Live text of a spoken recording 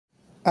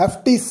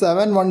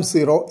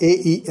FT710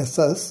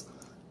 AESS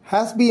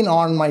has been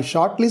on my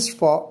shortlist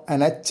for an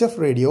HF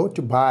radio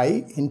to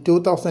buy in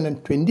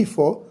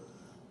 2024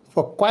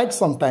 for quite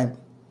some time.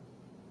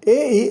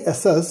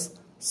 AESS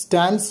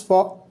stands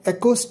for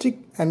Acoustic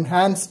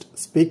Enhanced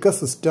Speaker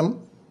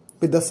System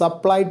with the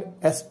supplied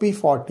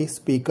SP40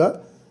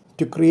 speaker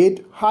to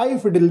create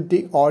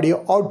high-fidelity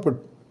audio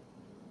output.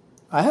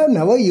 I have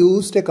never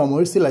used a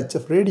commercial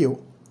HF radio.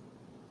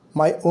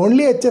 My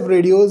only HF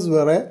radios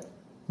were a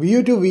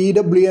VU to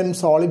VWN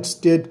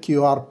solid-state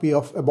QRP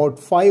of about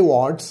 5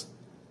 watts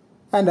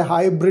and a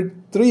hybrid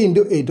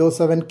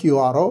 3x807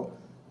 QRO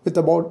with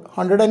about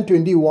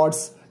 120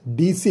 watts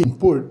DC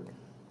input,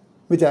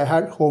 which I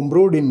had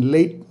homebrewed in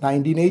late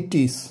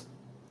 1980s.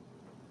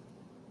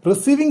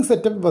 Receiving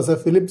setup was a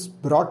Philips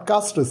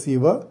broadcast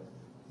receiver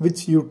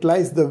which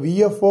utilized the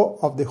VFO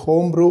of the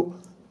homebrew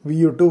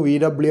VU to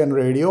VWN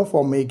radio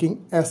for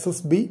making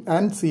SSB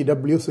and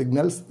CW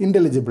signals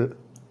intelligible.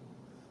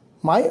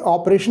 My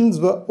operations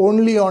were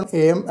only on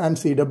AM and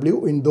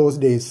CW in those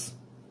days.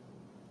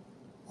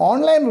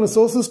 Online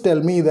resources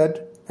tell me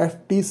that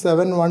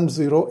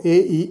FT710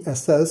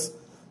 AESS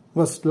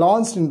was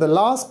launched in the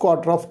last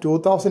quarter of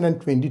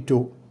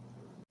 2022.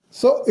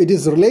 So it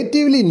is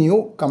relatively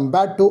new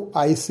compared to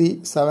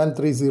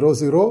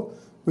IC7300,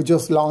 which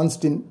was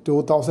launched in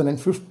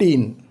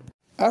 2015.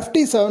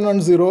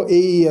 FT710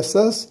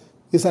 AESS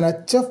is an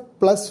HF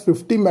plus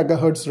 50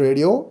 MHz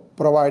radio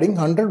providing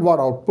 100 watt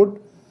output,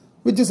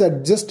 which is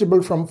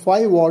adjustable from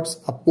 5 watts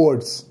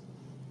upwards.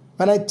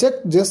 When I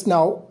checked just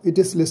now, it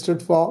is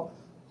listed for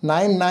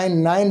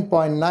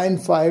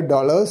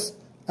 $999.95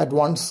 at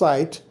one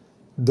site,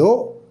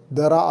 though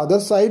there are other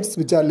sites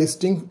which are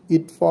listing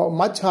it for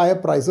much higher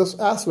prices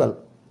as well.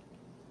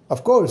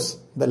 Of course,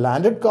 the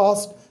landed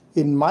cost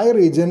in my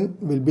region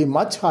will be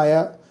much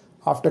higher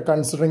after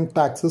considering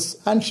taxes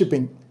and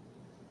shipping.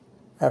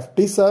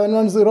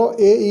 FT710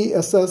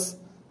 AESS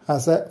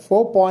has a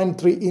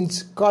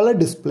 4.3-inch color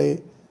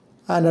display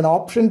and an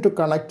option to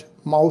connect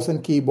mouse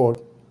and keyboard.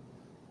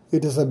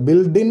 It is a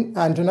built-in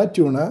antenna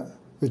tuner,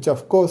 which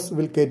of course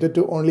will cater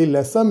to only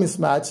lesser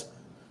mismatch,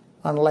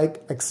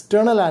 unlike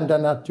external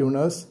antenna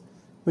tuners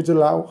which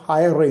will have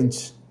higher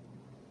range.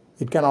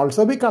 It can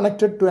also be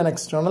connected to an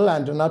external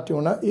antenna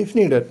tuner if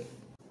needed.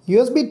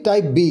 USB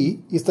Type B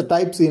is the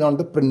type seen on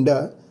the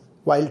printer,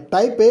 while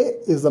Type A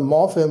is the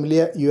more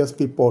familiar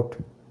USB port.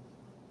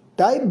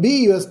 Type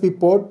B USB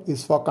port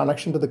is for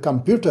connection to the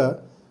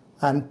computer,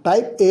 and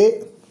Type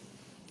A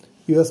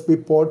USB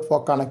port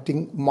for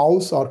connecting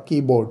mouse or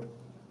keyboard.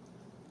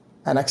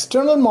 An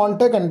external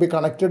monitor can be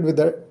connected with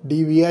a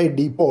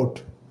DVI-D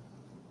port.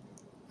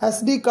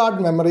 SD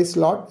card memory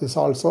slot is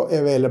also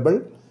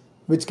available,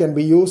 which can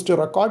be used to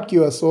record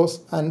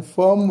QSOs and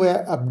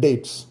firmware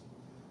updates.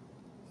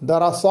 There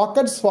are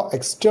sockets for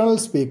external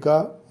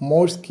speaker,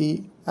 Morse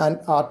key and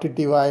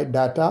RTTY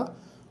data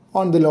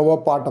on the lower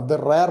part of the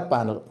rear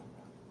panel.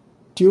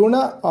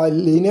 Tuner or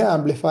linear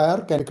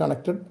amplifier can be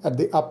connected at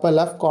the upper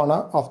left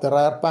corner of the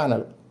rear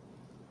panel.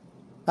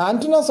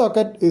 Antenna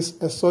socket is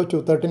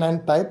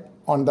SO239 type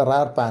on the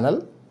rear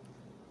panel.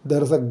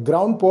 There is a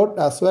ground port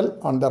as well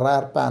on the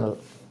rear panel.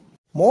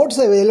 Modes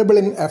available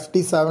in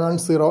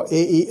FT710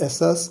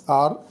 AESS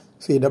are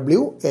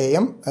CW,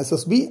 AM,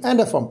 SSB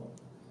and FM.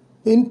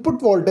 Input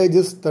voltage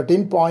is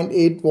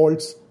 13.8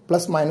 volts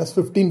plus minus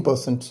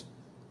 15%.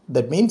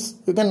 That means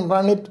you can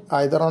run it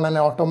either on an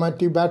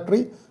automotive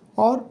battery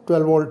or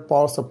 12 volt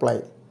power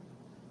supply.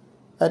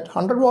 At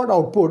 100 watt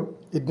output,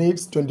 it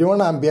needs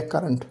 21 ampere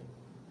current.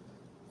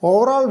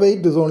 Overall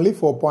weight is only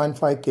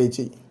 4.5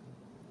 kg.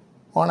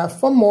 On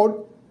FM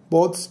mode,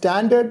 both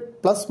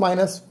standard plus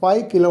minus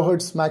 5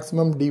 kHz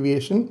maximum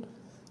deviation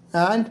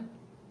and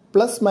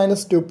plus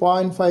minus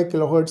 2.5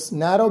 kHz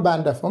narrow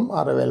band FM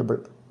are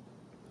available.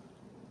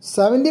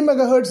 70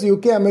 MHz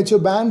UK amateur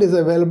band is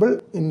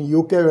available in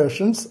UK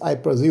versions, I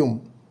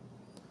presume.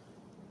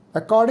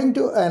 According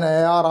to an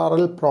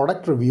ARRL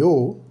product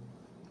review,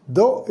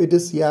 though it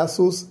is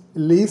Yasu's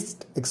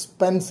least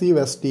expensive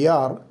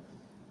SDR,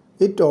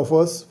 it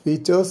offers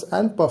features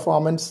and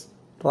performance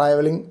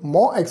rivaling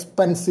more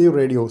expensive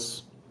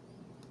radios.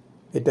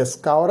 It has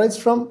coverage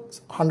from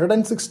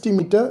 160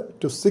 meter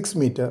to 6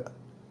 meter.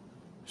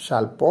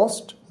 Shall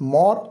post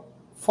more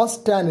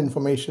first-hand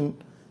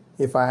information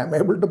if I am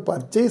able to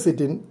purchase it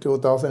in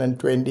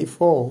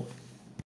 2024.